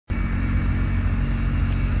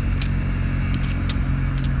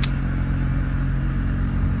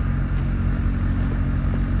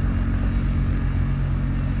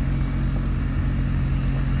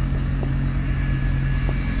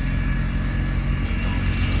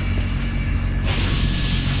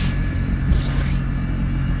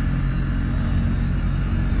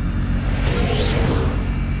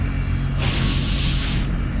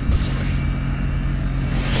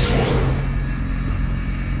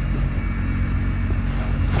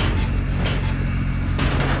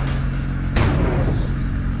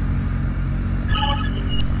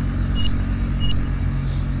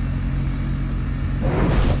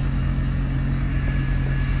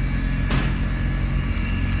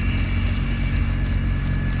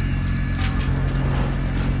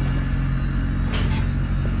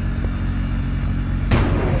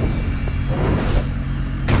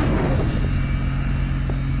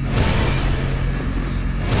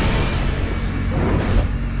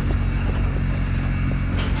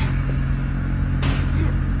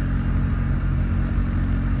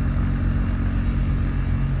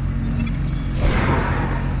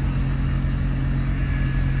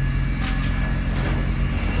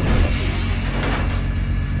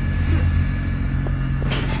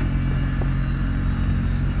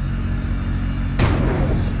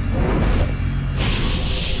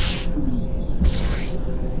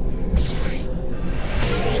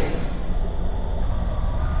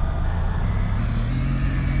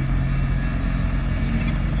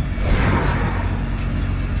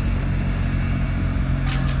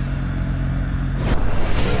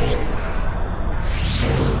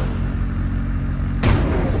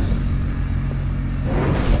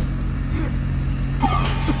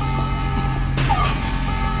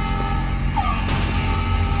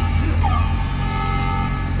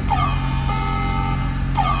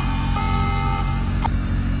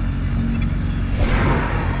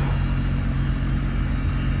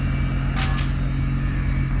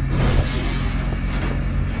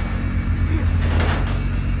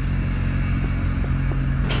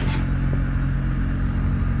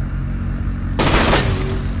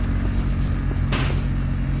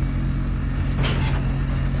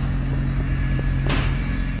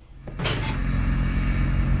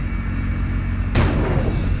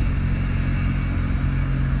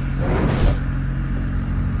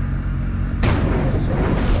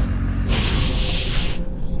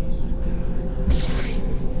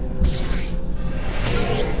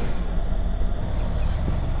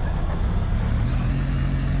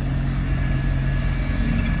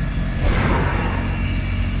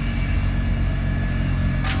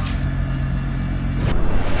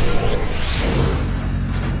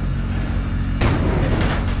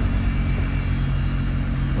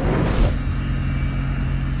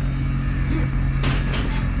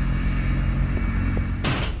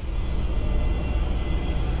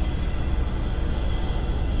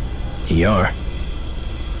we are.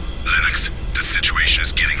 Linux, the situation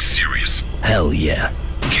is getting serious. Hell yeah.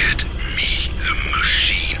 Get me the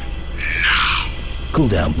machine now. Cool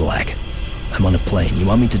down, Black. I'm on a plane. You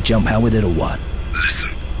want me to jump out with it or what?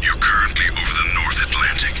 Listen, you're currently over the North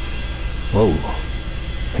Atlantic. Whoa.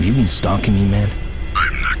 Have you been stalking me, man?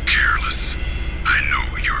 I'm not careless. I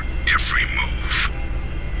know your every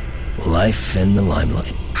move. Life in the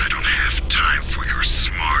limelight. I don't have time for your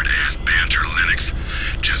smart-ass banter, Linux.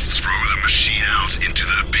 Just throw the machine out into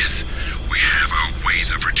the abyss. We have our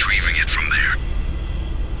ways of retrieving it from there.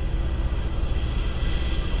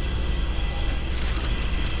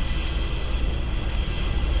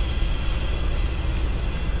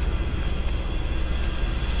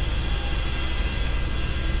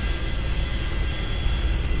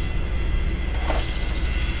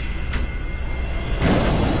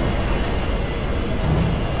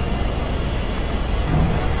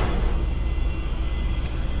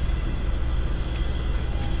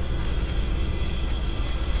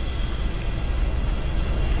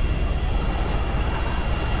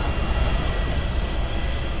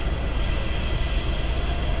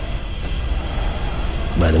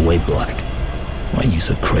 By the way, Black, why are you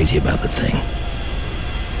so crazy about the thing?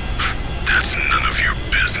 That's none of your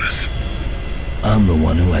business. I'm the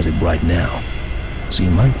one who has it right now, so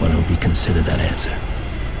you might want to reconsider that answer.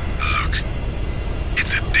 Look,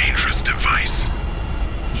 it's a dangerous device.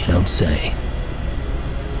 You don't say.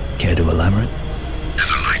 Care to elaborate?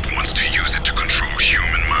 Etherlight wants to use it to control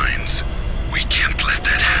human minds. We can't let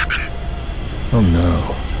that happen. Oh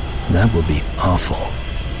no, that would be awful.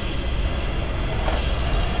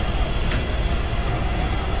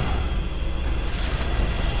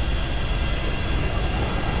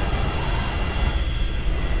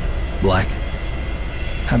 Black,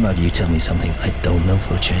 how about you tell me something I don't know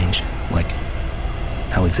for a change? Like,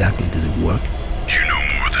 how exactly does it work? You know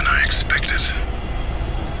more than I expected.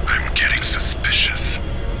 I'm getting suspicious.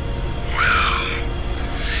 Well,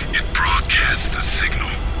 it broadcasts a signal.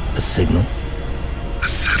 A signal? A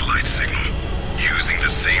satellite signal, using the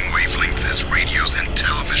same wavelengths as radios and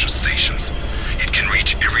television stations. It can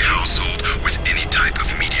reach every household with any type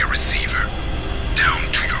of media receiver, down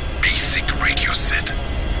to your basic radio set.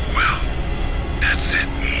 Well, that's it,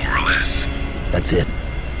 more or less. That's it?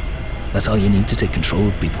 That's all you need to take control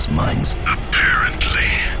of people's minds?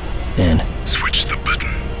 Apparently. And? Switch the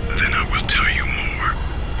button, then I will tell you more.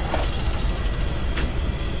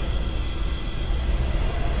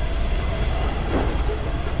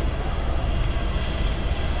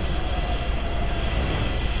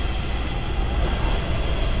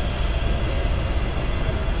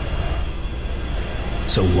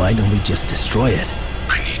 So why don't we just destroy it?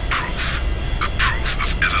 I need proof. A proof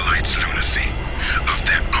of Etherlight's lunacy. Of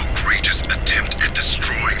their outrageous attempt at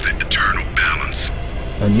destroying the eternal balance.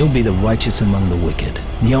 And you'll be the righteous among the wicked,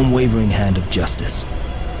 the unwavering hand of justice.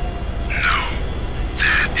 No.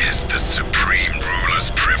 That is the Supreme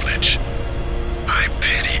Ruler's privilege. I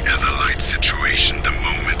pity Etherlight's situation the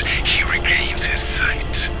moment he regains his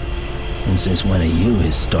sight. And since when are you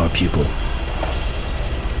his star pupil?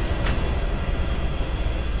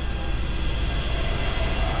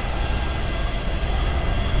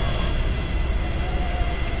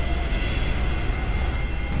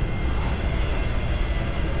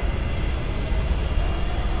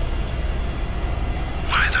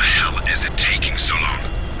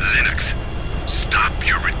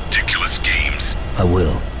 I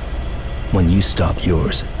will. When you stop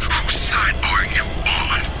yours. Whose side are you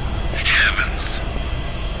on? Heaven's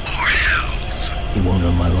or hell's? You won't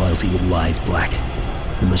earn my loyalty with lies, Black.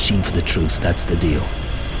 The machine for the truth, that's the deal.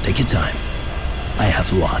 Take your time. I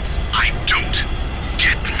have lots. I don't.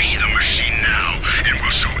 Get me the machine now, and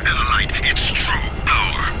we'll show Etherlight its true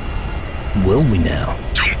power. Will we now?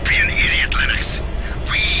 Don't be an idiot, Linux.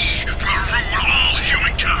 We will rule all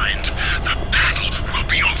humankind. The battle will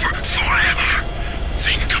be over forever.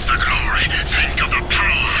 Think of the glory, think of the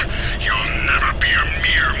power. You'll never be a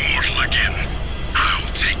mere mortal again.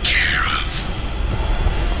 I'll take care of.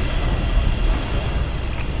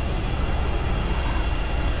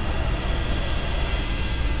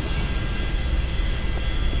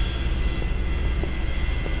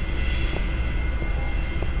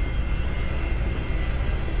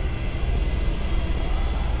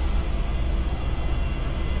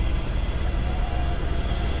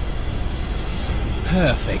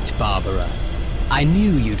 Perfect, Barbara. I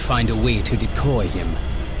knew you'd find a way to decoy him.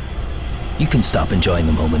 You can stop enjoying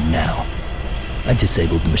the moment now. I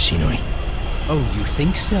disabled the machinery. Oh, you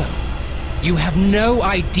think so? You have no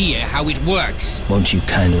idea how it works. Won't you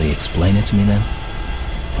kindly explain it to me then?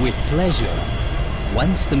 With pleasure.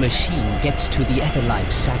 Once the machine gets to the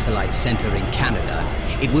Etherlight Satellite Center in Canada,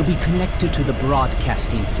 it will be connected to the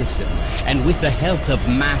broadcasting system, and with the help of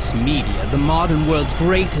mass media, the modern world's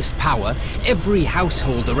greatest power, every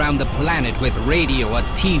household around the planet with radio or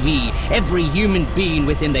TV, every human being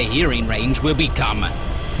within the hearing range will become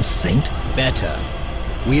A saint? better.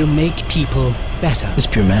 We'll make people better. It's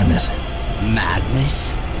pure madness.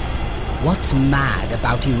 Madness? What's mad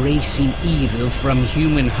about erasing evil from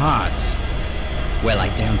human hearts? Well,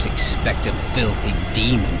 I don't expect a filthy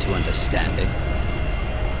demon to understand it.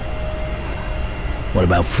 What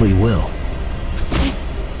about free will?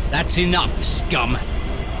 That's enough, scum.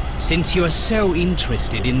 Since you're so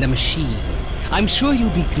interested in the machine, I'm sure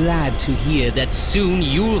you'll be glad to hear that soon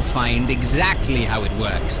you'll find exactly how it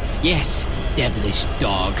works. Yes, devilish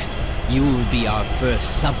dog. You'll be our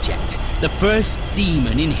first subject, the first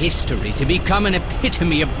demon in history to become an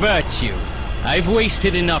epitome of virtue. I've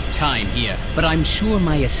wasted enough time here, but I'm sure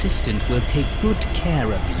my assistant will take good care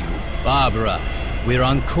of you. Barbara, we're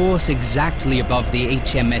on course exactly above the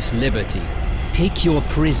HMS Liberty. Take your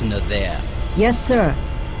prisoner there. Yes, sir.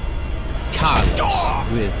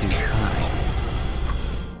 Carlos will do fine.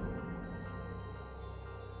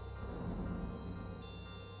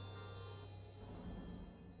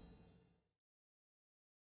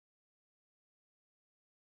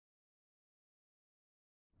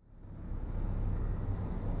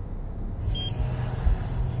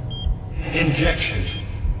 Injection.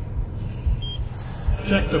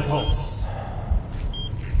 Check the pulse.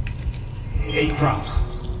 8 drops.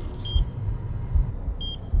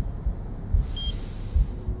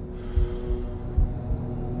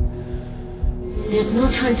 There's no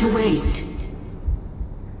time to waste.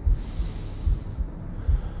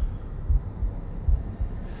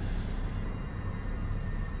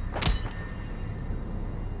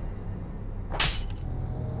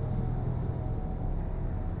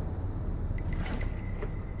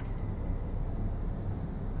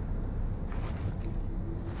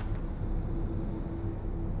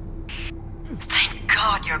 Thank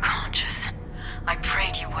God you're conscious. I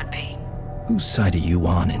prayed you would be. Whose side are you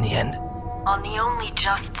on in the end? On the only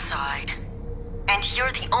just side. And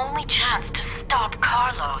you're the only chance to stop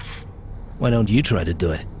Carlos. Why don't you try to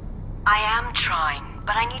do it? I am trying,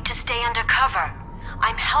 but I need to stay undercover.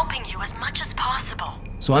 I'm helping you as much as possible.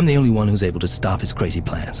 So I'm the only one who's able to stop his crazy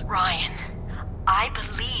plans. Ryan, I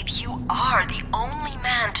believe you are the only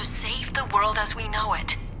man to save the world as we know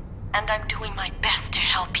it. And I'm doing my best to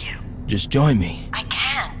help you. Just join me. I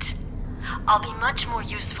can't. I'll be much more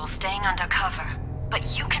useful staying undercover,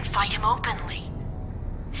 but you can fight him openly.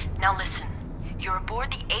 Now listen, you're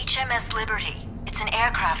aboard the HMS Liberty. It's an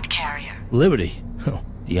aircraft carrier. Liberty? Oh,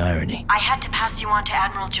 the irony. I had to pass you on to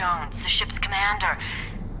Admiral Jones, the ship's commander,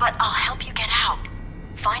 but I'll help you get out.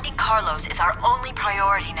 Finding Carlos is our only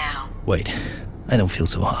priority now. Wait, I don't feel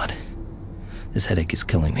so hot. This headache is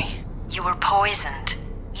killing me. You were poisoned.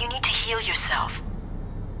 You need to heal yourself.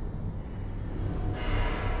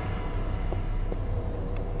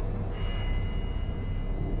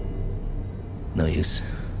 No use.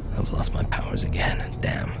 I've lost my powers again.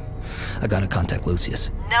 Damn. I gotta contact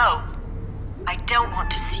Lucius. No. I don't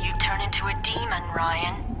want to see you turn into a demon,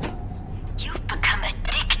 Ryan. You've become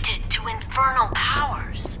addicted to infernal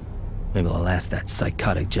powers. Maybe I'll ask that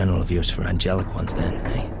psychotic general of yours for angelic ones then,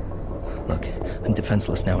 eh? Look, I'm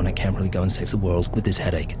defenseless now and I can't really go and save the world with this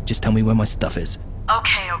headache. Just tell me where my stuff is.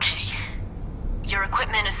 Okay. Your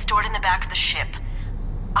equipment is stored in the back of the ship.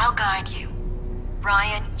 I'll guide you.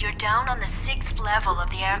 Ryan, you're down on the 6th level of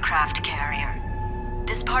the aircraft carrier.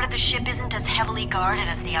 This part of the ship isn't as heavily guarded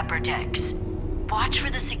as the upper decks. Watch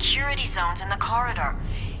for the security zones in the corridor.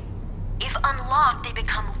 If unlocked, they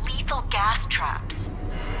become lethal gas traps.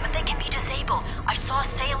 But they can be disabled. I saw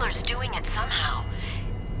sailors doing it somehow.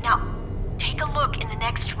 Now, take a look in the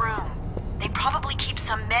next room. They probably keep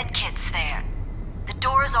some med kits there. The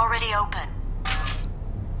door is already open.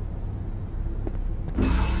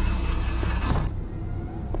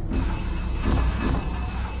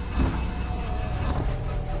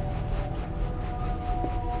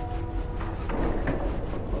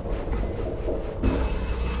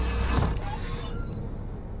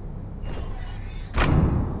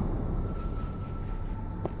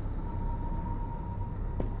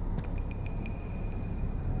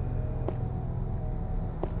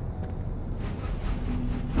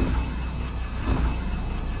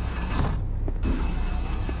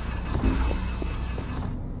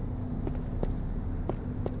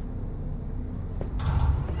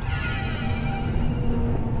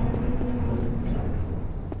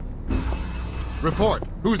 Report.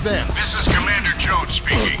 Who's there? This is Commander Jones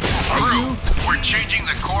speaking. Crew, we're changing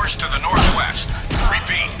the course to the northwest.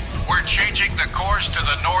 Repeat, we're changing the course to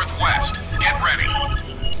the northwest. Get ready.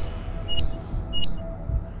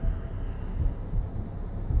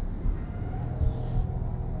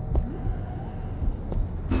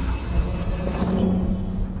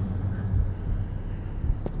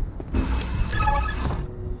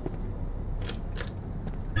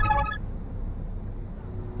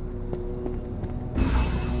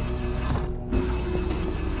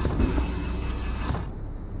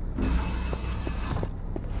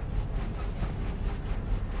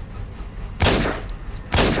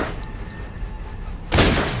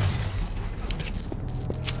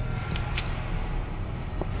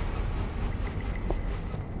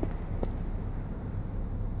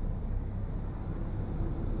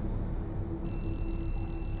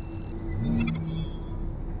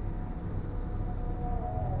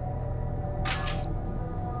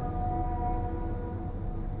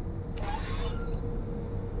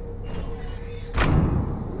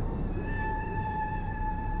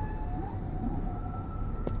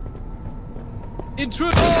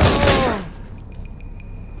 Intruder! Oh!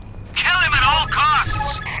 Kill him at all costs!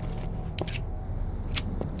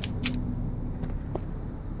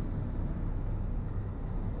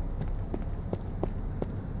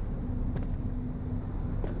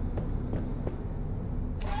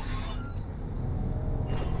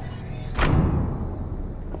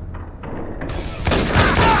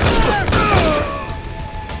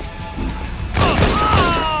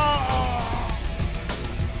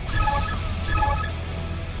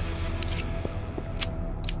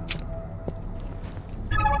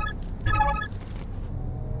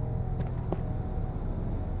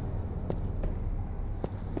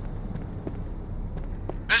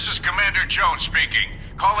 This is Commander Jones speaking,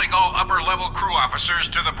 calling all upper-level crew officers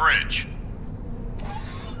to the bridge.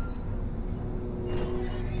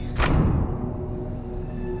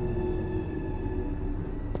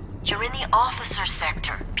 You're in the officer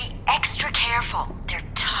sector. Be extra careful. They're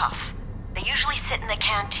tough. They usually sit in the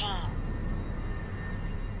canteen.